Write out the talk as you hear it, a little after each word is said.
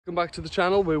Welcome back to the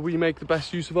channel where we make the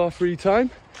best use of our free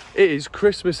time. It is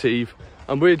Christmas Eve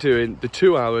and we're doing the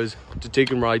 2 hours to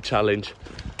dig and ride challenge.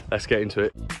 Let's get into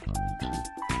it.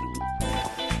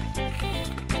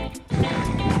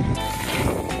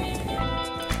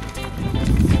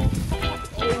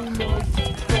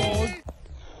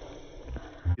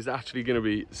 It's actually going to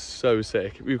be so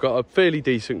sick. We've got a fairly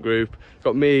decent group. We've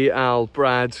got me, Al,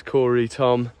 Bradz, Corey,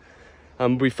 Tom,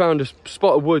 and we found a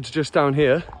spot of woods just down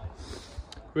here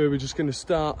where we're just going to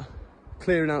start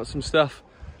clearing out some stuff,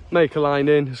 make a line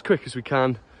in as quick as we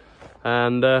can,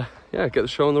 and yeah, get the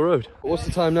show on the road. What's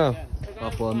the time now?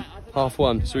 1:30.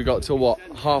 1:30. So we got till what?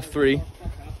 3:30.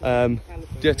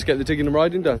 Yeah, to get the digging and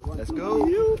riding done. Let's go.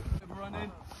 We'll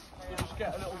just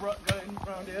get a little rut going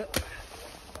around here.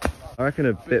 I reckon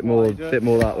a bit more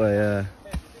that way. Yeah,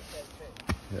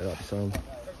 that sounds.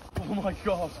 Oh my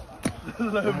god, the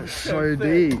loam is so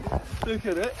deep. Look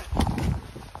at it.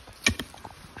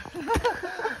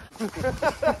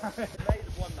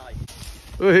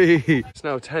 It's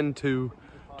now 10 to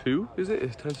 2, is it?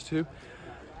 It's 10 to 2.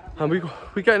 And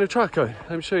we're getting a track going.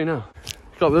 Let me show you now.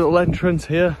 Got a little entrance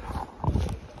here,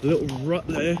 a little rut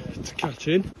there to catch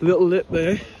in, a little lip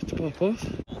there to pop off,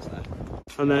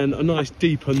 and then a nice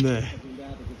deep one there.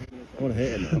 I want to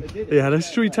hit it now. Yeah,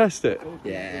 should we test it?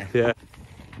 Yeah. Yeah.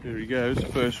 Here he goes,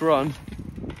 first run.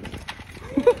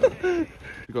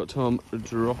 We've got Tom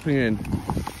dropping in.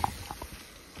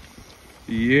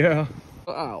 Yeah.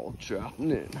 Ow,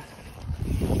 dropping in.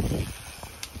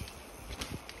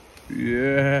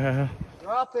 Yeah.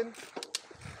 Dropping.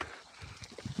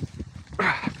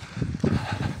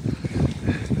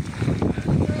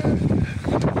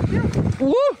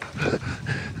 Woo!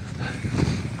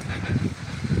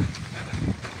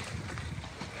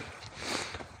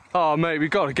 Oh mate, we've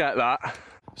got to get that.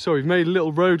 So we've made a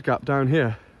little road gap down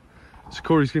here. So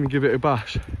Corey's going to give it a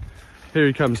bash. Here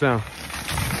he comes now.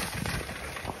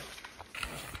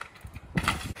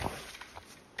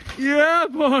 Yeah,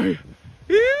 boy!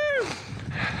 Yeah.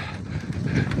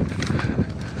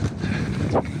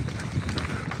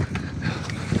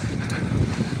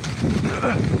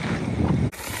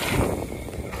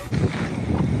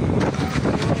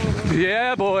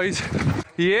 Yeah, boys.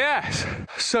 Yes.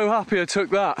 So happy I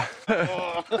took that.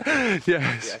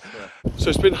 Yes. So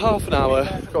it's been half an hour.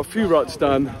 Got a few ruts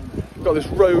done. Got this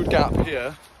road gap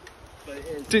here.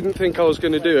 Didn't think I was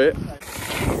going to do it,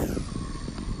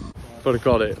 but I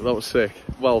got it. That was sick.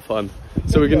 Well fun.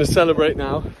 So we're going to celebrate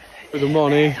now with a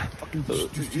money.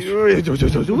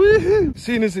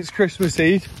 Seeing as it's Christmas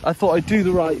Eve, I thought I'd do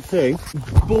the right thing.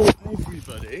 Bought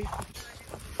everybody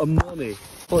a money.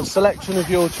 What selection of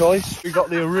your choice? We got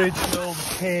the original,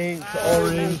 the pink, the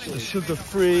orange, the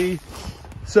sugar-free.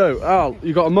 So, Al,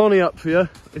 you got a money up for you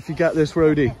if you get this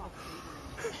roadie.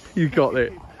 You got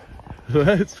it.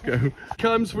 Let's go.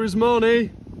 Comes for his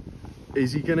money.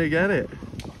 Is he gonna get it?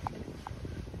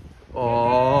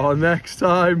 Oh, next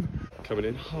time. Coming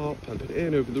in hot, planted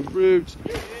in over the roots.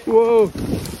 Whoa.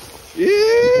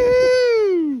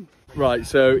 Ew. Right,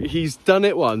 so he's done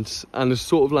it once and has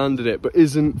sort of landed it, but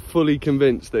isn't fully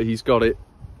convinced that he's got it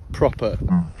proper,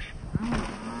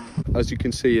 as you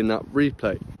can see in that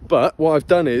replay. But what I've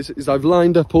done is I've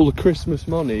lined up all the Christmas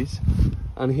monies,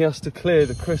 and he has to clear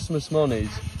the Christmas monies.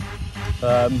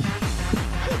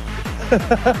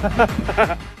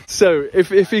 So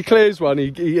if he clears one,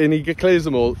 and he clears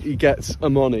them all, he gets a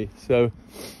money. So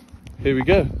here we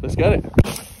go. Let's get it.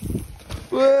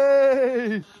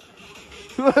 Way!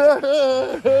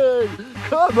 Way!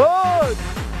 Come on!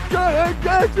 Go and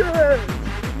get it!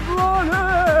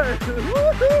 Money!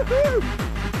 Woohoo!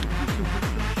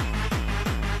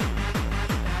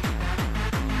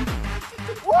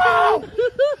 Wow!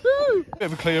 Bit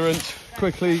of a clearance.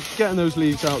 Quickly getting those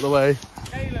leaves out of the way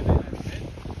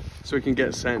so we can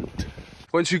get sent.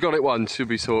 Once you've got it once, you'll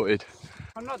be sorted.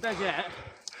 I'm not dead yet.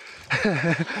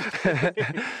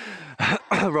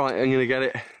 Right, I'm gonna get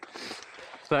it.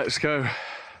 Let's go.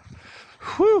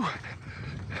 Whew.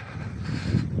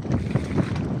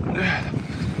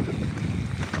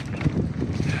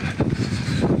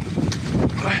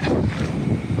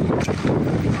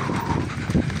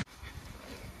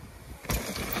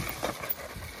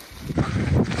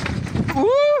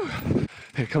 Woo!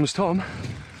 Here comes Tom.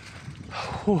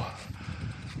 Whoa!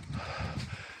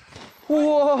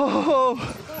 Whoa.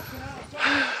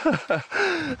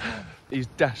 He's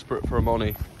desperate for a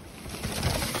money.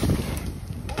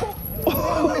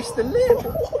 Oh, missed the lip.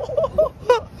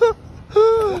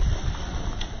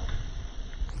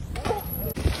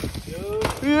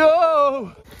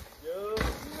 Yo!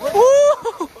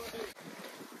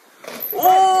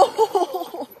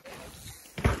 Oh!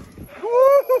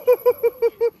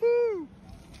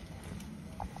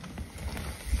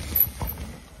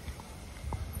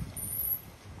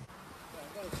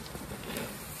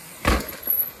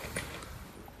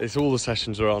 It's all the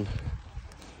sessions are on.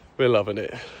 We're loving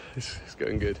it. It's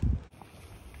going good.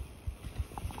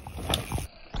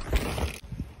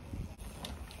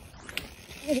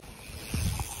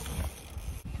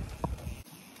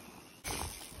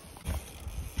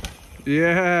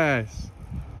 Yes.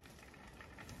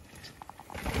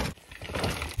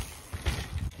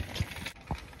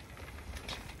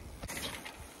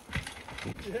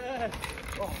 Yeah.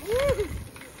 Oh. Woo.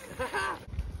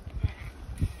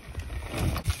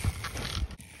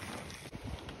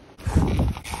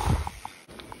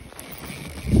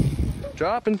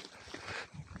 Dropping.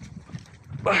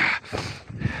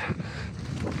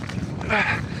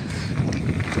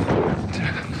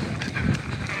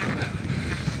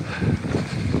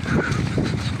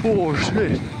 Oh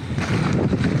shit.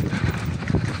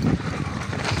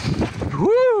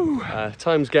 Woo!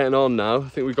 Time's getting on now. I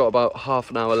think we've got about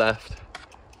half an hour left.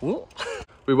 What?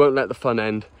 We won't let the fun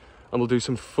end, and we'll do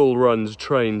some full runs,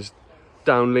 trains,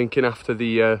 downlinking after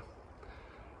the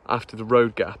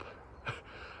road gap.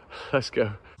 Let's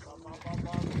go.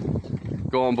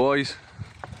 Go on, boys.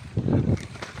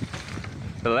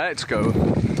 Let's go.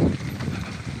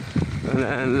 And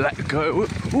then let go.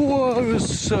 Whoa, it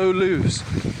was so loose.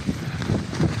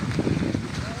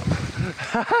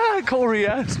 Corey,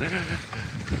 yes.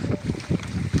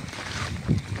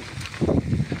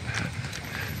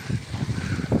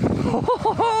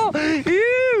 Oh,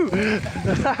 you!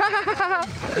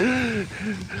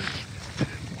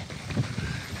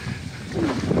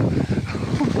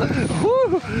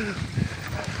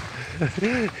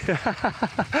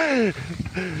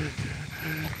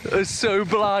 It's so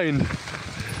blind.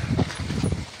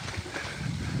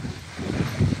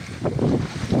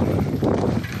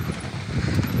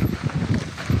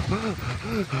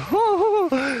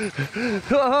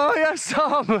 Oh yes,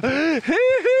 Tom!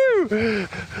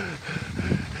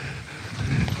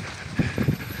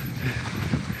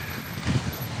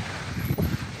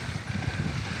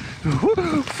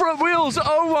 Front wheels!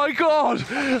 Oh my god!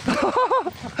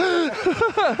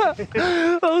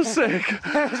 That was sick.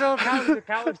 There's all kinds of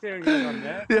power steering going on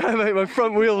there. Yeah, mate, my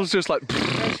front wheel's just like.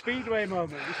 A speedway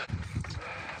moment.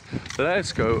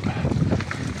 Let's go.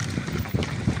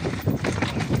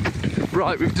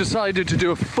 Right, we've decided to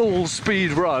do a full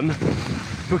speed run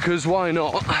because why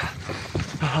not?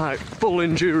 Like full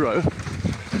enduro.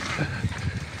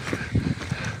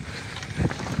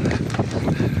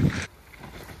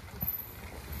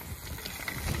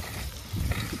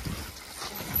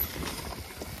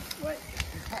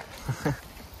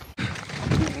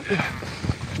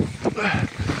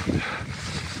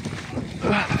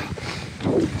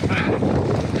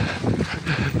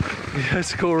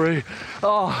 Yes, Corey.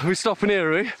 Oh, we're stopping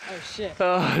here, are we? Oh shit.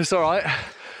 It's alright.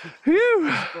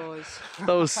 Phew! Boys.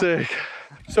 That was sick.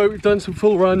 So we've done some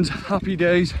full runs, happy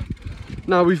days.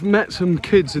 Now we've met some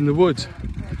kids in the woods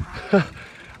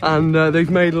and they've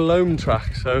made a loam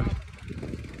track, so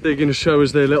they're going to show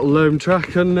us their little loam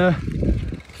track and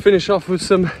finish off with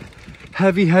some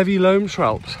heavy loam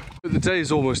trouts. The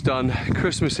day's almost done,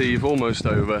 Christmas Eve almost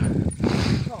over.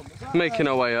 Making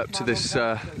our way up to this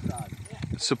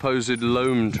supposed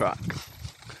loam track.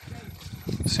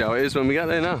 See how it is when we get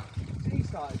there now.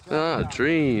 Ah,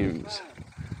 dreams.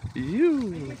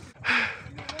 You.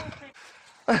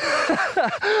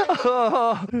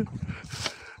 Oh.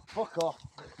 Fuck off.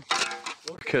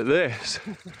 Look at this.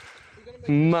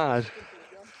 Mad.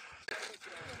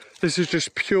 This is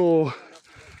just pure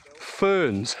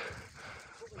ferns.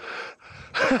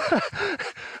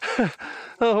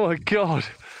 Oh my god.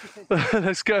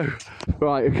 Let's go.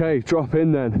 Right, okay, drop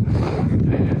in then.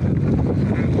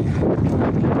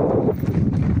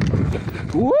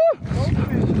 Woo!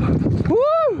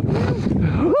 Woo!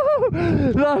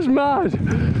 Woo! That's mad.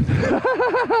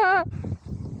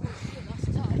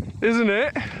 Isn't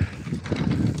it?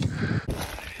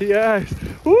 Yes.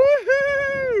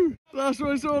 Woohoo! That's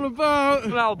what it's all about.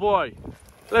 Well, boy.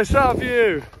 Let's have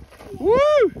you.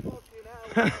 Woo!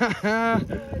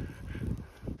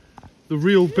 The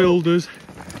real builders.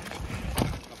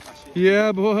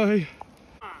 Yeah, boy.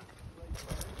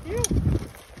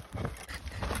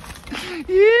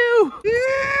 You!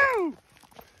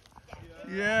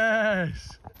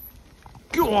 Yes!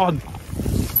 Go on!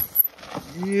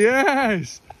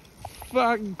 Yes!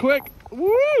 Fucking quick!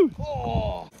 Woo!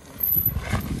 Oh.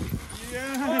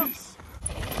 Yes!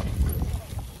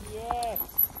 Yes!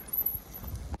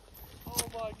 Oh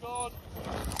my god!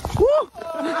 Woo!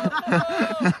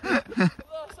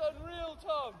 That's unreal,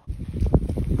 Tom!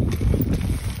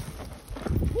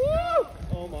 Woo!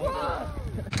 Oh my god!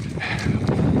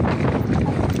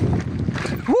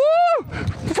 Woo!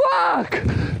 Fuck!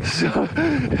 So,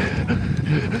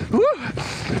 woo!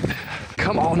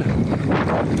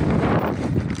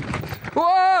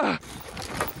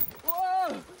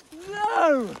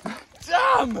 No!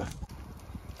 Damn!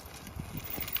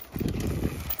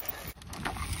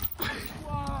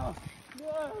 Wow,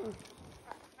 no!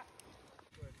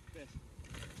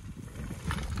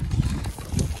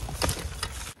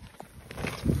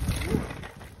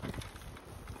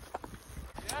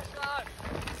 Yes, lad!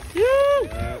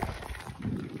 Yeah!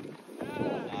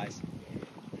 Nice.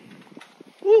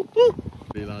 Woo, woo!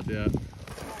 Be lad, yeah.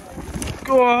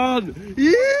 Go on!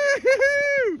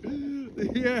 Yee-hoo!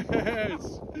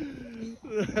 Yes!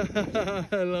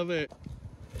 I love it.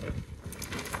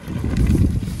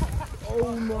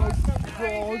 Oh my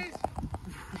god!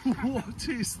 What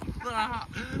is that?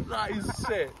 That is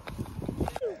sick.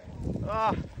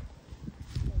 Ah.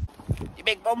 You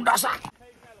big bum dosser.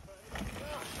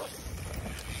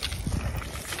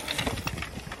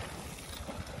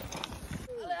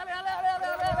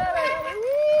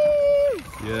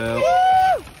 Yeah.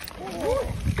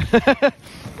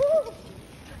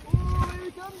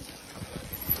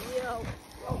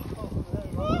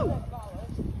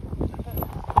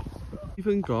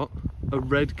 Even got a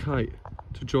red kite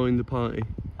to join the party.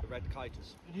 A red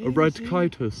chitus. A red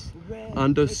chitus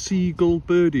and a seagull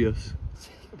birdius.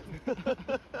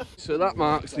 So that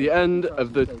marks the end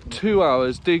of the 2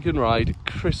 hours dig and ride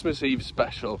Christmas Eve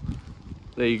special.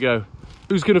 There you go.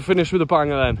 Who's going to finish with a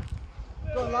banger then?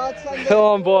 Come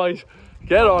on boys,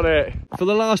 get on it. For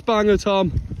the last banger,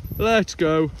 Tom, let's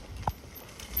go.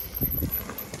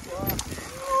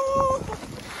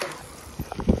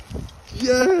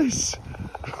 Yes!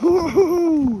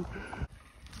 Drop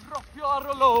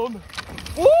your loam.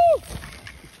 Woo!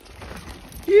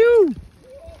 You!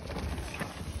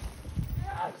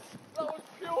 Yes! That was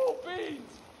pure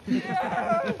beans!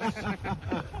 Yes!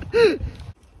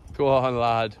 Go on,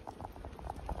 lad.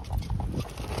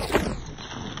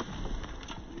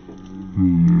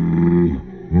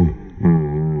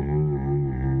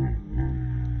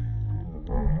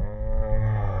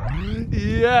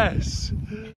 Yes!